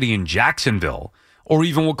Kansas City and Jacksonville or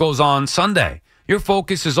even what goes on Sunday. Your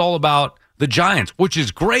focus is all about the Giants, which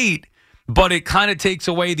is great, but it kind of takes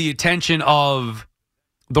away the attention of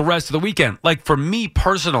the rest of the weekend. Like for me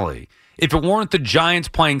personally, if it weren't the Giants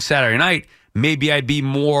playing Saturday night, maybe I'd be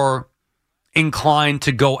more inclined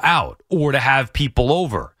to go out or to have people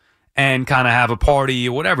over and kind of have a party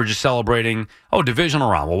or whatever, just celebrating, divisional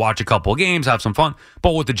round. We'll watch a couple of games, have some fun.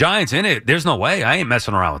 But with the Giants in it, there's no way. I ain't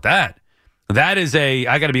messing around with that. That is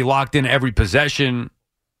I got to be locked in every possession.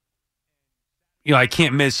 I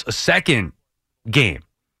can't miss a second game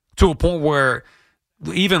to a point where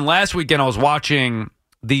even last weekend I was watching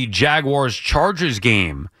the Jaguars-Chargers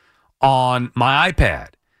game on my iPad.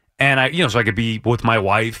 And so I could be with my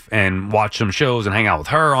wife and watch some shows and hang out with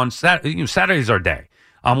her on Saturday. Saturday's our day.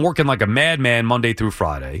 I'm working like a madman Monday through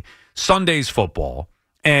Friday. Sunday's football,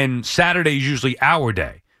 and Saturday's usually our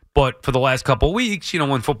day. But for the last couple of weeks,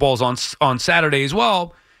 when football's on Saturday as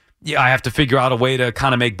well, I have to figure out a way to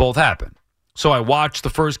kind of make both happen. So I watched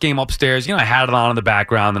the first game upstairs. I had it on in the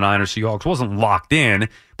background. The Niners Seahawks wasn't locked in,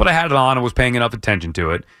 but I had it on and was paying enough attention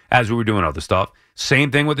to it as we were doing other stuff.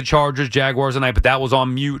 Same thing with the Chargers, Jaguars tonight, but that was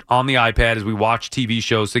on mute on the iPad as we watched TV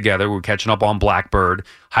shows together. We were catching up on Blackbird.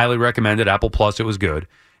 Highly recommended. Apple Plus, it was good.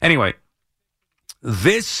 Anyway,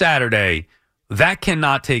 this Saturday, that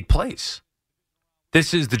cannot take place.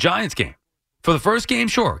 This is the Giants game. For the first game,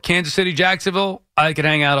 sure. Kansas City, Jacksonville, I could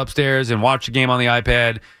hang out upstairs and watch the game on the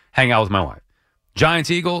iPad, hang out with my wife.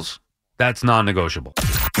 Giants, Eagles, that's non-negotiable.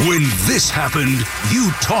 When this happened,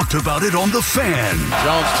 you talked about it on The Fan.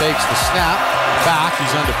 Jones takes the snap, back,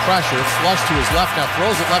 he's under pressure, flush to his left, now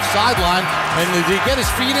throws it left sideline, and did he get his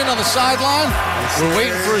feet in on the sideline? We're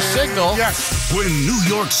waiting for a signal. Yes. When New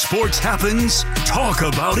York sports happens, talk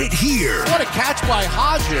about it here. What a catch by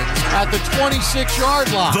Hodgins at the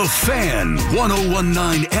 26-yard line. The Fan,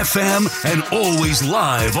 101.9 FM, and always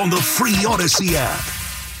live on the free Odyssey app.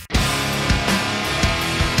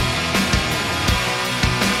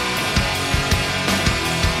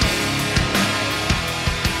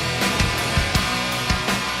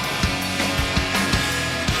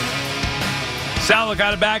 Sal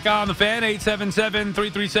got it back on the Fan,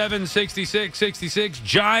 877-337-6666.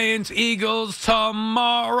 Giants, Eagles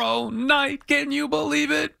tomorrow night. Can you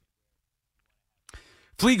believe it?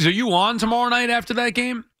 Fleegs, are you on tomorrow night after that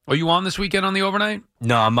game? Are you on this weekend on the overnight?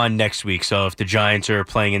 No, I'm on next week. So if the Giants are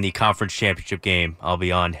playing in the conference championship game, I'll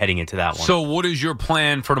be on heading into that one. So what is your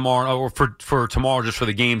plan for tomorrow, or for tomorrow, just for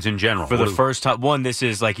the games in general? For the first time, this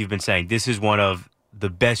is, like you've been saying, this is one of the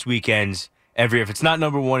best weekends if it's not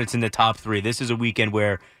number one, it's in the top 3. This is a weekend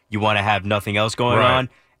where you want to have nothing else going on,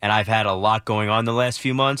 and I've had a lot going on the last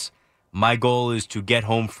few months. My goal is to get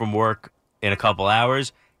home from work in a couple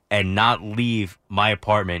hours and not leave my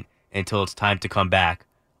apartment until it's time to come back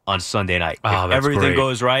on Sunday night. Oh, if everything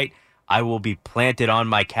goes right, I will be planted on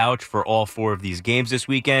my couch for all 4 of these games this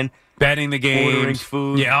weekend. Betting the games. Ordering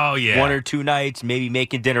food. Yeah, 1 or 2 nights, maybe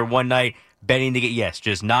making dinner one night. Betting to get,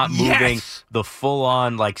 just not moving the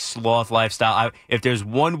full-on, sloth lifestyle. If there's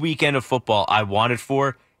one weekend of football I want it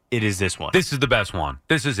for, it is this one. This is the best one.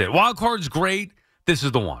 This is it. Wild card's great. This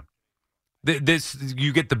is the one.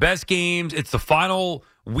 You get the best games. It's the final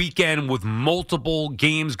weekend with multiple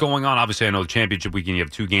games going on. Obviously, I know the championship weekend you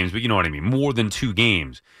have 2 games, but you know what I mean. More than 2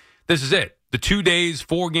 games. This is it. The 2 days,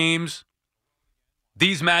 4 games.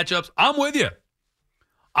 These matchups. I'm with you.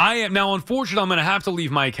 I am now. Unfortunately, I'm going to have to leave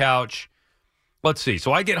my couch. Let's see.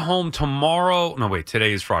 So I get home tomorrow. No, wait.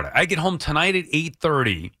 Today is Friday. I get home tonight at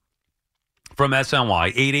 8:30 from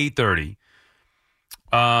SNY.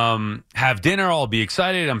 8:30. Have dinner. I'll be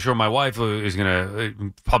excited. I'm sure my wife is going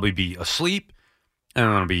to probably be asleep. And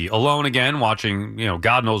I'm going to be alone again watching,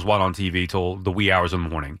 God knows what on TV till the wee hours in the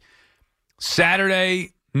morning.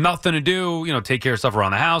 Saturday, nothing to do. Take care of stuff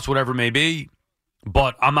around the house, whatever it may be.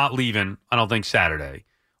 But I'm not leaving, I don't think, Saturday.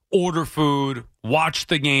 Order food, watch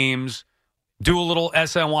the games, do a little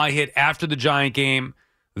SNY hit after the Giant game.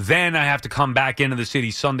 Then I have to come back into the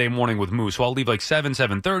city Sunday morning with Moose. So I'll leave like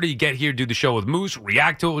 7:30, get here, do the show with Moose,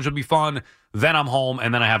 react to it, which will be fun. Then I'm home,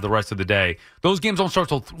 and then I have the rest of the day. Those games don't start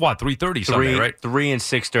till, 3:30 Sunday, right? 3 and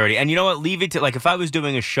 6:30. And you know what? Leave it to, if I was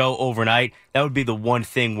doing a show overnight, that would be the one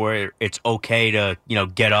thing where it's okay to,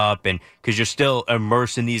 get up, and because you're still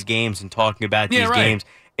immersed in these games and talking about these games.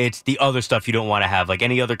 It's the other stuff you don't want to have. Like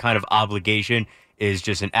any other kind of obligation is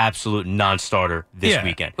just an absolute non-starter this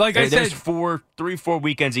weekend. Like I there's said, 4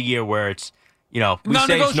 weekends a year where it's, we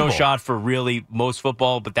say it's no shot for really most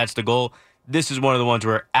football, but that's the goal. This is one of the ones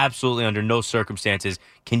where absolutely under no circumstances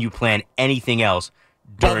can you plan anything else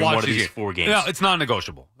during one of these 4 games. No, it's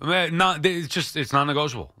non-negotiable. It's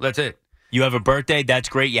non-negotiable. That's it. You have a birthday, that's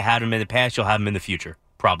great. You had them in the past, you'll have them in the future.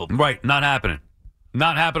 Probably. Right, not happening.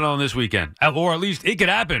 Not happening on this weekend. Or at least it could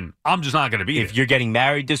happen. I'm just not going to be there. If you're getting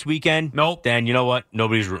married this weekend, then you know what?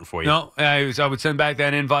 Nobody's rooting for you. No, I would send back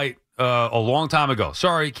that invite a long time ago.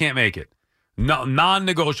 Sorry, can't make it. No,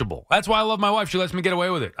 non-negotiable. That's why I love my wife. She lets me get away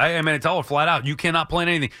with it. I tell her flat out, you cannot plan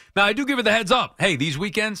anything. Now, I do give her the heads up. Hey, these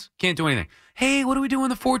weekends, can't do anything. Hey, what do we do on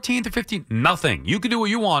the 14th or 15th? Nothing. You can do what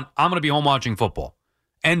you want. I'm going to be home watching football.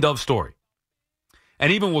 End of story.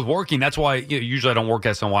 And even with working, that's why usually I don't work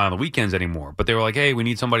SNY on the weekends anymore. But they were like, hey, we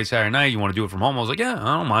need somebody Saturday night. You want to do it from home? I was like, yeah,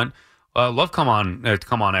 I don't mind. Love come on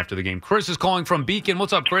after the game. Chris is calling from Beacon.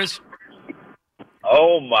 What's up, Chris?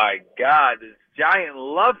 Oh, my God. This giant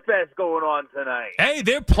love fest going on tonight. Hey,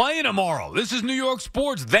 they're playing tomorrow. This is New York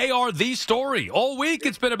sports. They are the story. All week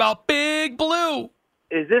it's been about Big Blue.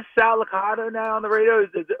 Is this Sal Licata now on the radio,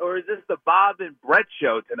 or is this the Bob and Brett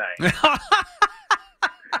show tonight?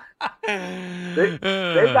 They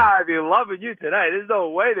gotta be loving you tonight. There's no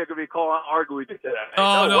way they're gonna be arguing you tonight.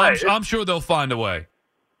 Oh no, I'm sure they'll find a way.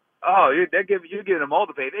 Oh, you're giving them all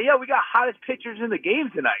the pay. Yeah, we got hottest pictures in the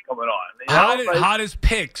game tonight coming on. Hottest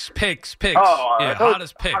picks. Oh, yeah,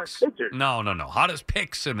 hottest picks. No, hottest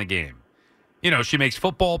picks in the game. She makes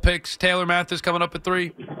football picks. Taylor Mathis coming up at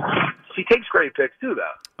 3. She takes great picks too,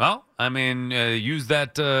 though. Well, use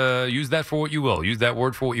that for what you will. Use that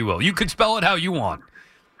word for what you will. You could spell it how you want.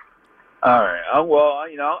 All right.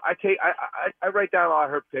 I write down a lot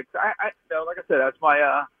of her picks. Like I said, that's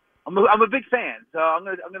my. I'm a big fan, so I'm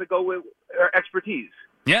gonna go with her expertise.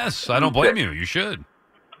 Yes, I don't blame you. You should.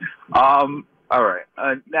 All right.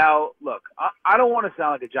 Now, look, I don't want to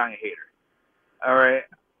sound like a Giant hater. All right.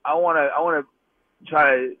 I want to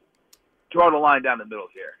try to draw the line down the middle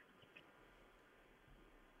here.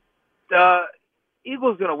 The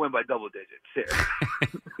Eagles gonna win by double digits here.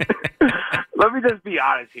 Let me just be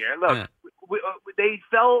honest here. Look, they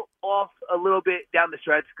fell off a little bit down the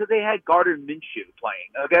stretch because they had Gardner Minshew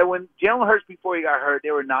playing. Okay, when Jalen Hurts before he got hurt,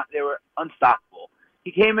 they were unstoppable.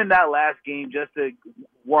 He came in that last game just to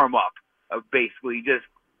warm up, basically, just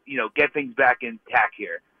get things back intact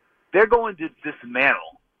here. They're going to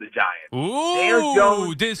dismantle the Giants.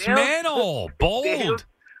 Ooh, dismantle, bold.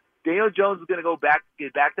 Daniel Jones is going to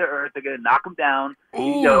get back to earth. They're going to knock him down.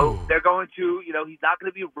 They're going to, he's not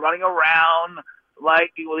going to be running around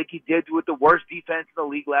like he did with the worst defense in the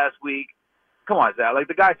league last week. Come on, Zach. Like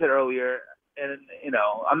the guy said earlier, and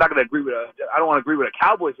I'm not going to agree with I don't want to agree with a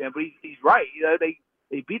Cowboys fan, but he's right.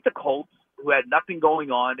 They beat the Colts, who had nothing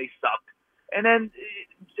going on. They sucked, and then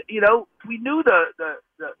we knew the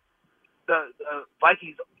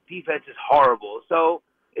Vikings defense is horrible. So.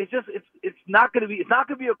 It's not going to be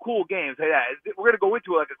a cool game. Say that we're going to go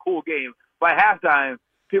into it like a cool game. By halftime,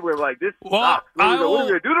 people are like, "This sucks. What are we going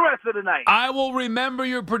to do the rest of the night?" I will remember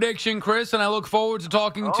your prediction, Chris, and I look forward to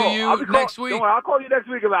talking to you next week. Don't worry, I'll call you next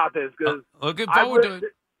week about this because looking forward to it.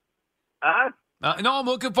 No, I'm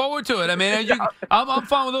looking forward to it. I'm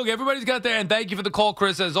fine with it. Look, everybody's got there, and thank you for the call,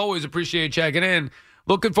 Chris. As always, appreciate checking in.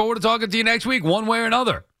 Looking forward to talking to you next week, one way or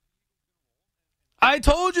another. I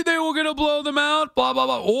told you they were going to blow them out, blah, blah,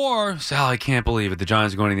 blah. Or, Sal, I can't believe it. The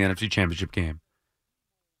Giants are going to the NFC Championship game.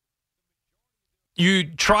 You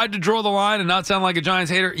tried to draw the line and not sound like a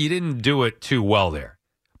Giants hater. You didn't do it too well there.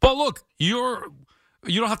 But look, you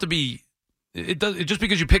don't have to be. Just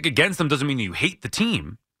because you pick against them doesn't mean you hate the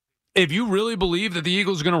team. If you really believe that the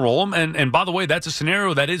Eagles are going to roll them, and by the way, that's a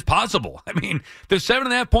scenario that is possible. I mean, they're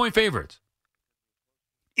 7.5-point favorites.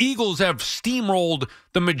 Eagles have steamrolled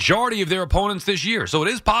the majority of their opponents this year, so it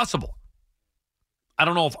is possible. I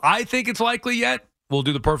don't know if I think it's likely yet. We'll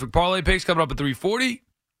do the perfect parlay picks coming up at 3:40.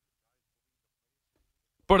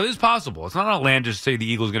 But it is possible. It's not outlandish to say the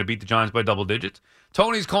Eagles are going to beat the Giants by double digits.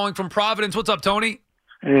 Tony's calling from Providence. What's up, Tony?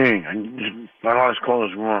 Hey, my last call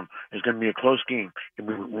is wrong. It's going to be a close game. If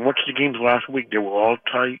we watched the games last week, they were all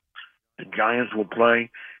tight. The Giants will play,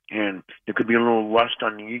 and there could be a little rust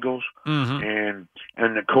on the Eagles. And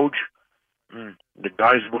the coach, the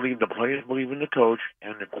guys believe, the players believe in the coach,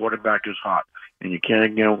 and the quarterback is hot. And you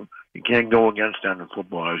can't go against that in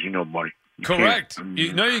football, as you know, buddy. Correct.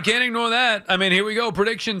 You can't ignore that. I mean, here we go.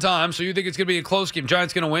 Prediction time. So you think it's going to be a close game?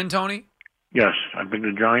 Giants going to win, Tony? Yes, I picked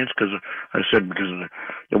the Giants because of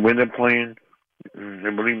the way they're playing. They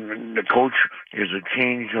believe the coach is a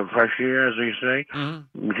change of fresh air, as they say,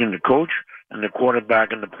 between the coach and the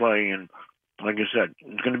quarterback and the play. And like I said,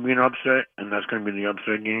 it's going to be an upset, and that's going to be the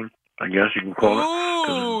upset game, I guess you can call it.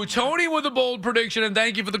 Ooh, Tony with a bold prediction, and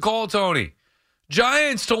thank you for the call, Tony.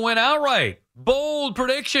 Giants to win outright. Bold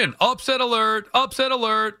prediction. Upset alert. Upset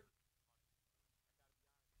alert.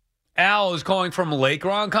 Al is calling from Lake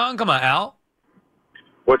Ronkonkoma. Al?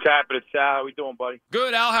 What's happening, Sal? How we doing, buddy?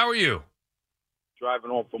 Good, Al. How are you?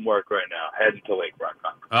 Driving home from work right now, heading to Lake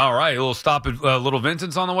Ronkonkoma. All right. A little stop at Little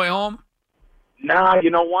Vincent's on the way home? Nah,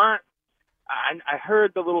 you know what? I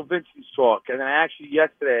heard the Little Vincent's talk, and then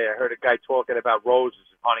yesterday I heard a guy talking about Roses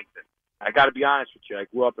in Huntington. I got to be honest with you. I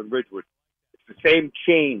grew up in Ridgewood. It's the same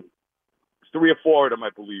chain. It's 3 or 4 of them, I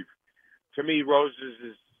believe. To me, Roses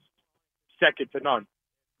is second to none.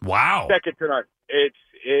 Wow. Second to none.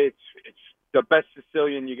 It's the best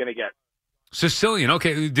Sicilian you're going to get. Sicilian.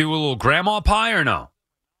 Okay. Do a little grandma pie or no?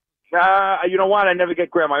 You know what? I never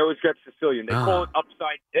get grandma. I always get Sicilian. They call it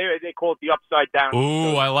upside. They call it the upside down.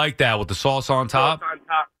 Ooh, I like that with the sauce on top. Sauce on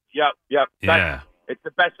top. Yep. Yeah. It's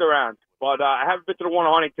the best around. But I haven't been to the one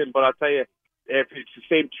in Huntington. But I'll tell you, if it's the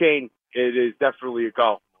same chain, it is definitely a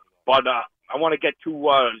go. But I want to get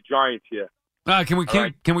to Giants here.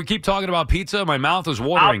 Can we keep talking about pizza? My mouth is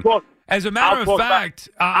watering. As a matter of fact,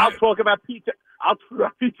 I'll talk about pizza. I'll talk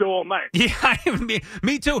about pizza all night. Yeah,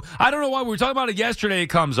 me too. I don't know why we were talking about it yesterday. It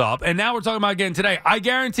comes up, and now we're talking about it again today. I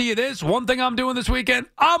guarantee you this: one thing I'm doing this weekend,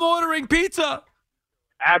 I'm ordering pizza.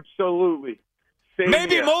 Absolutely.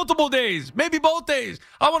 Maybe multiple days. Maybe both days.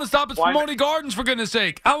 I want to stop at Spumoni Gardens, for goodness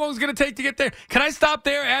sake. How long is it going to take to get there? Can I stop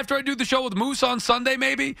there after I do the show with Moose on Sunday,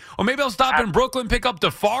 maybe? Or maybe I'll stop in Brooklyn, pick up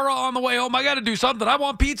DeFara on the way home. I got to do something. I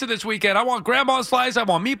want pizza this weekend. I want grandma slice. I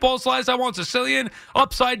want meatball slice. I want Sicilian,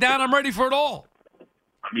 upside down. I'm ready for it all.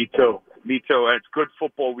 Me too. And it's good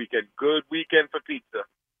football weekend. Good weekend for pizza.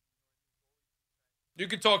 You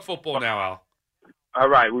can talk football now, Al. All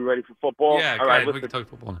right. We ready for football? Yeah, all right. We can talk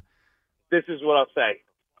football now. This is what I'll say.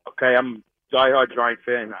 Okay, I'm a diehard Giants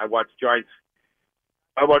fan. I watched Giants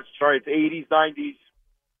 80s, 90s,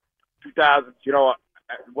 2000s. You know,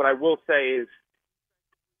 what I will say is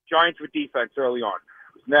Giants were defense early on.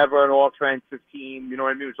 It was never an offensive team. You know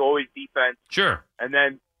what I mean? It was always defense. Sure. And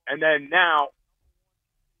then now,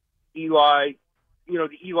 Eli, the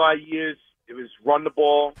Eli years, it was run the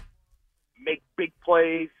ball, make big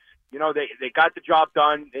plays. You know, they got the job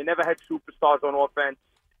done. They never had superstars on offense.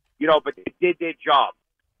 But they did their job.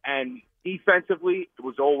 And defensively, it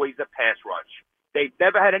was always a pass rush. They've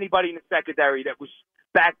never had anybody in the secondary that was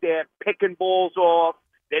back there picking balls off.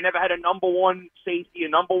 They never had a number one safety, a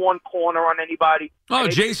number one corner on anybody. Oh,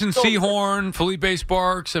 Jason Sehorn, Felipe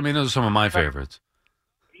Sparks. I mean, those are some of my favorites.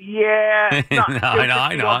 Yeah. No,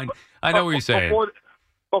 I know what you're saying.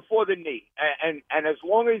 Before the knee. And as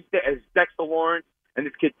long as Dexter Lawrence and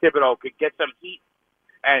this kid Thibodeau could get some heat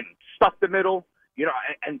and stuff the middle,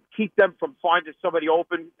 and keep them from finding somebody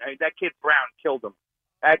open. I mean, that kid Brown killed them.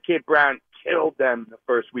 That kid Brown killed them the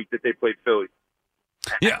first week that they played Philly.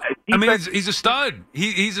 Yeah, I mean, he's a stud.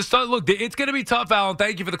 He's a stud. Look, it's going to be tough, Alan.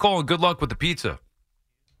 Thank you for the call, and good luck with the pizza.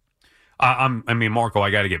 Marco,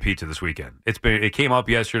 I got to get pizza this weekend. It came up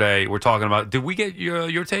yesterday. We're talking about. Did we get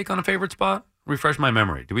your take on a favorite spot? Refresh my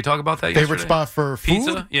memory. Did we talk about that favorite yesterday? Spot for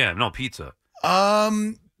pizza? Food? Yeah, no, pizza.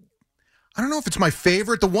 I don't know if it's my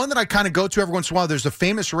favorite. The one that I kind of go to every once in a while, there's a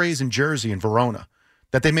famous Ray's in Jersey, in Verona,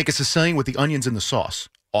 that they make a Sicilian with the onions in the sauce.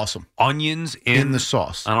 Awesome. Onions in the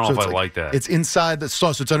sauce. I don't know if I like that. It's inside the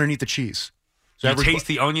sauce. It's underneath the cheese. So you taste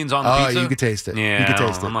the onions on the pizza? Oh, you could taste it. Yeah, you could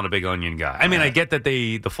taste it. I'm not a big onion guy. I mean, I get that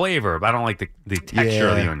the flavor, but I don't like the texture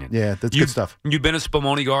of the onion. Yeah, that's good stuff. You've been to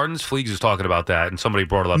Spumoni Gardens? Fleegs was talking about that, and somebody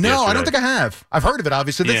brought it up No, yesterday. I don't think I have. I've heard of it,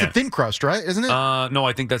 obviously. That's Yeah. the thin crust, right? Isn't it? No,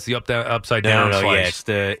 I think that's the upside No, down no, slice.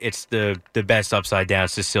 yeah, it's the best upside down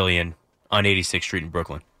Sicilian on 86th Street in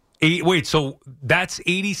Brooklyn. Wait, so that's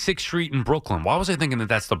 86th Street in Brooklyn. Why was I thinking that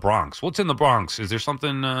that's the Bronx? What's in the Bronx? Is there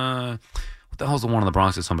something? What the hell's the one in the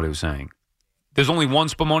Bronx that somebody was saying? There's only one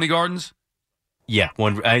Spumoni Gardens? Yeah,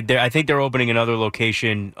 one. I think they're opening another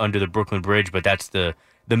location under the Brooklyn Bridge, but that's the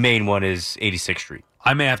main one is 86th Street.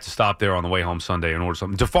 I may have to stop there on the way home Sunday and order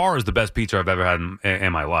something. Jafar is the best pizza I've ever had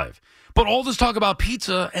in my life. But all this talk about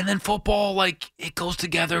pizza and then football, like, it goes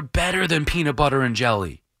together better than peanut butter and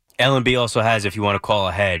jelly. L&B also has, if you want to call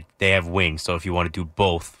ahead, they have wings. So if you want to do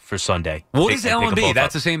both for Sunday. What is L&B?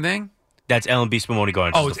 That's the same thing? That's L&B Spumoni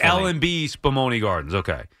Gardens. Oh, it's L&B Spumoni Gardens.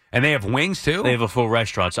 Okay. And they have wings, too? They have a full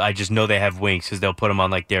restaurant, so I just know they have wings because they'll put them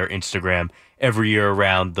on like their Instagram every year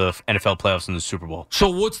around the NFL playoffs and the Super Bowl. So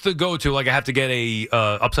what's the go-to? Like, I have to get a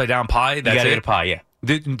upside-down pie? That's you got to it? get a pie, yeah.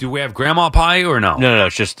 Do we have grandma pie or no? No,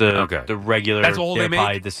 it's just the regular That's all they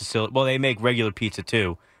pie, make? the Sicilian. Well, they make regular pizza,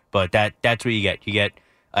 too, but that's what you get. You get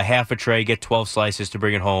a half a tray, get 12 slices to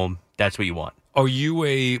bring it home. That's what you want. Are you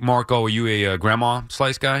a grandma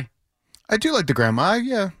slice guy? I do like the grandma,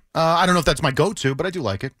 yeah. I don't know if that's my go-to, but I do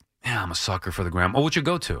like it. Yeah, I'm a sucker for the grandma. What's your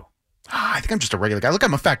go-to? I think I'm just a regular guy. Look,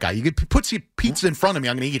 I'm a fat guy. You could put some pizza in front of me,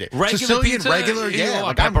 I'm going to eat it. Regular Sicilian, pizza? regular, yeah.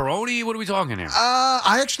 Like pepperoni? What are we talking here?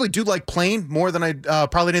 I actually do like plain more than I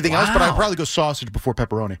probably anything else, but I'd probably go sausage before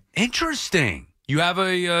pepperoni. Interesting. You have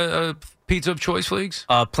a pizza of choice, Fleeks?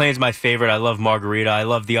 Plain's my favorite. I love margarita. I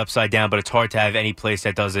love the upside down, but it's hard to have any place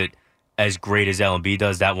that does it as great as L&B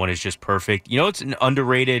does. That one is just perfect. You know, it's an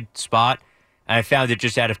underrated spot, and I found it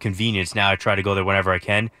just out of convenience. Now I try to go there whenever I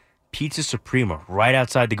can. Pizza Suprema, right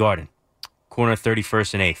outside the Garden, corner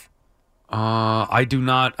 31st and 8th. I do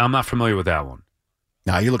not. I'm not familiar with that one.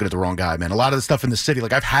 No, you're looking at the wrong guy, man. A lot of the stuff in the city,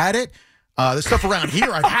 like I've had it. The stuff around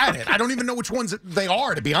here, I've had it. I don't even know which ones they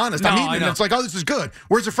are, to be honest. I'm eating it, and it's like, oh, this is good.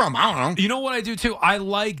 Where's it from? I don't know. You know what I do, too? I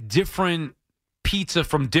like different pizza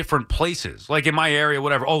from different places. Like in my area,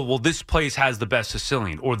 whatever. Oh, well, this place has the best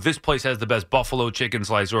Sicilian, or this place has the best buffalo chicken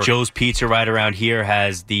slice. Or Joe's Pizza right around here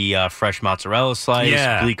has the fresh mozzarella slice.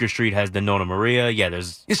 Yeah. Bleecker Street has the Nonna Maria. Yeah,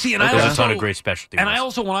 there's a ton of great specialty And ones. I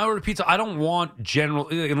also, when I order pizza, I don't want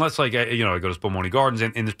unless like, I go to Spumoni Gardens.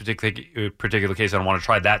 In this particular case, I don't want to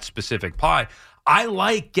try that specific pie. I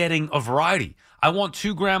like getting a variety. I want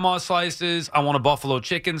 2 grandma slices. I want a buffalo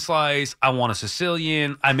chicken slice. I want a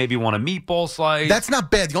Sicilian. I maybe want a meatball slice. That's not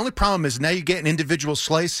bad. The only problem is now you're getting individual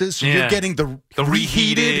slices, so you're getting the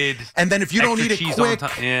reheated, and then if you don't eat it quick,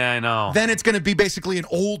 yeah, I know. then it's going to be basically an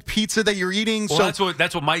old pizza that you're eating. Well, so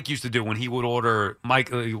that's what Mike used to do when he would order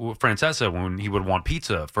Francesa when he would want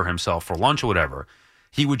pizza for himself for lunch or whatever.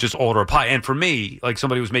 He would just order a pie. And for me, like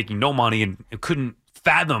somebody was making no money and couldn't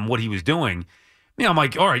fathom what he was doing. I'm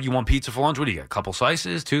like, all right, you want pizza for lunch? What do you get? A couple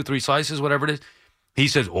slices, 2, 3 slices, whatever it is. He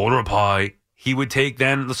says, order a pie. He would take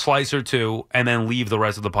then the slice or 2 and then leave the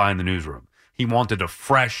rest of the pie in the newsroom. He wanted a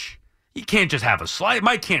fresh. You can't just have a slice.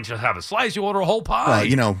 Mike can't just have a slice. You order a whole pie.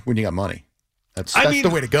 When you got money, that's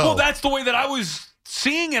the way to go. Well, that's the way that I was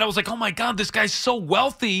seeing it. I was like, oh my God, this guy's so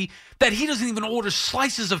wealthy that he doesn't even order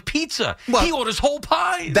slices of pizza. He orders whole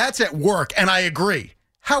pies. That's at work, and I agree.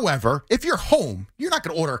 However, if you're home, you're not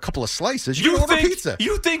going to order a couple of slices. You're going to order pizza.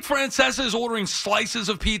 You think Francesa is ordering slices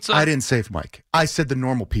of pizza? I didn't say Mike. I said the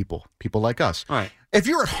normal people like us. Right. If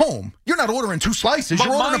you're at home, you're not ordering 2 slices.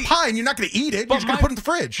 You're ordering a pie, and you're not going to eat it. You're just going to put it in the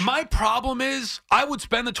fridge. My problem is I would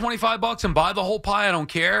spend the $25 and buy the whole pie. I don't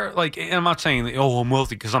care. Like, I'm not saying, I'm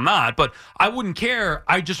wealthy, because I'm not, but I wouldn't care.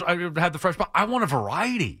 I would have the fresh pie. I want a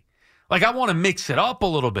variety. Like, I want to mix it up a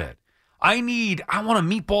little bit. I want a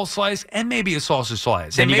meatball slice and maybe a sausage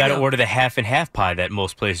slice. Then you got to order the half and half pie that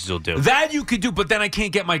most places will do. That you could do, but then I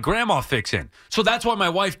can't get my grandma fix in. So that's why my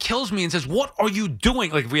wife kills me and says, what are you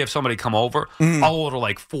doing? Like if we have somebody come over, I'll order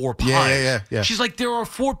like 4 pies. Yeah. She's like, there are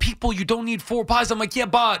 4 people. You don't need 4 pies. I'm like, yeah,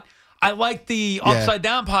 but I like the upside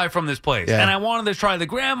down pie from this place. Yeah. And I wanted to try the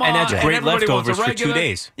grandma. And that's great everybody wants a leftovers for 2 regular.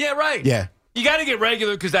 days. Yeah, right. Yeah. You got to get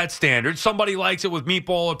regular because that's standard. Somebody likes it with meatball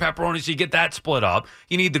or pepperoni, so you get that split up.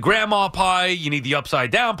 You need the grandma pie. You need the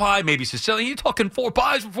upside down pie, maybe Sicilian. You're talking 4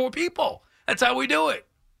 pies for 4 people. That's how we do it.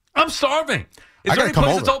 I'm starving. Is there any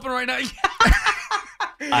place that's open right now?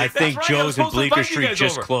 I think right, Joe's I and was supposed to Bleecker invite you Street guys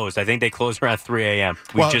just over. closed. I think they closed around 3 a.m.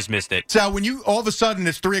 We just missed it. So when you all of a sudden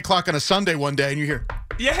it's 3 o'clock on a Sunday one day and you hear,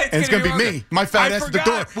 it's going to be okay. me, my fat I ass at the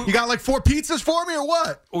forgot. door. You got like 4 pizzas for me or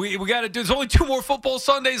what? We got to do. There's only 2 more football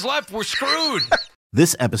Sundays left. We're screwed.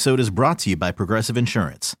 This episode is brought to you by Progressive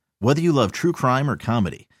Insurance. Whether you love true crime or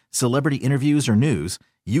comedy, celebrity interviews or news,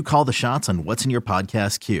 you call the shots on what's in your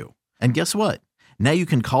podcast queue. And guess what? Now you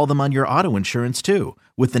can call them on your auto insurance too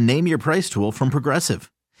with the Name Your Price tool from Progressive.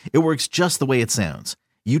 It works just the way it sounds.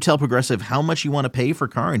 You tell Progressive how much you want to pay for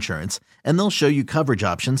car insurance, and they'll show you coverage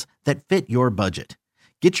options that fit your budget.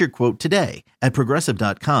 Get your quote today at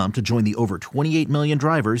Progressive.com to join the over 28 million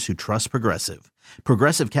drivers who trust Progressive.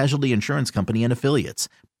 Progressive Casualty Insurance Company and Affiliates.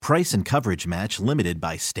 Price and coverage match limited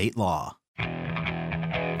by state law.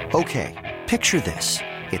 Okay, picture this.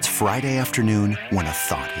 It's Friday afternoon when a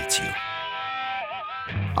thought hits you.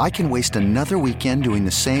 I can waste another weekend doing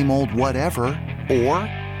the same old whatever, or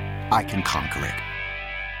I can conquer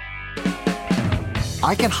it.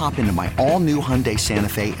 I can hop into my all-new Hyundai Santa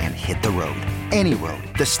Fe and hit the road. Any road.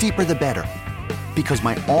 The steeper, the better. Because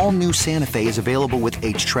my all-new Santa Fe is available with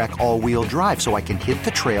H-Track all-wheel drive, so I can hit the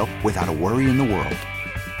trail without a worry in the world.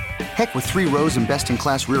 Heck, with 3 rows and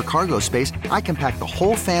best-in-class rear cargo space, I can pack the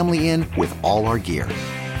whole family in with all our gear.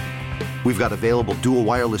 We've got available dual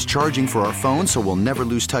wireless charging for our phones, so we'll never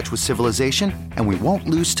lose touch with civilization, and we won't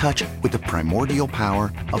lose touch with the primordial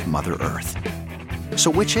power of Mother Earth. So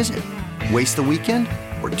which is it? Waste the weekend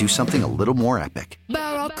or do something a little more epic?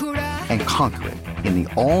 And conquer it in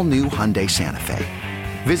the all-new Hyundai Santa Fe.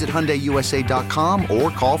 Visit HyundaiUSA.com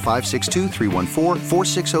or call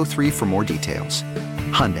 562-314-4603 for more details.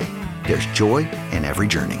 Hyundai, there's joy in every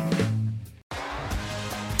journey.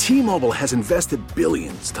 T-Mobile has invested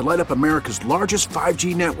billions to light up America's largest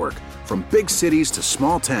 5G network, from big cities to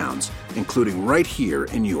small towns, including right here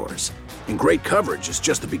in yours. And great coverage is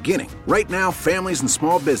just the beginning. Right now, families and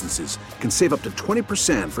small businesses can save up to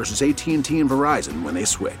 20% versus AT&T and Verizon when they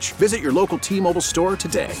switch. Visit your local T-Mobile store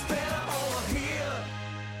today.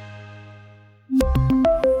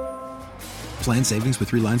 Plan savings with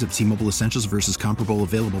 3 lines of T-Mobile Essentials versus comparable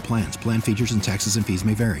available plans. Plan features and taxes and fees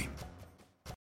may vary.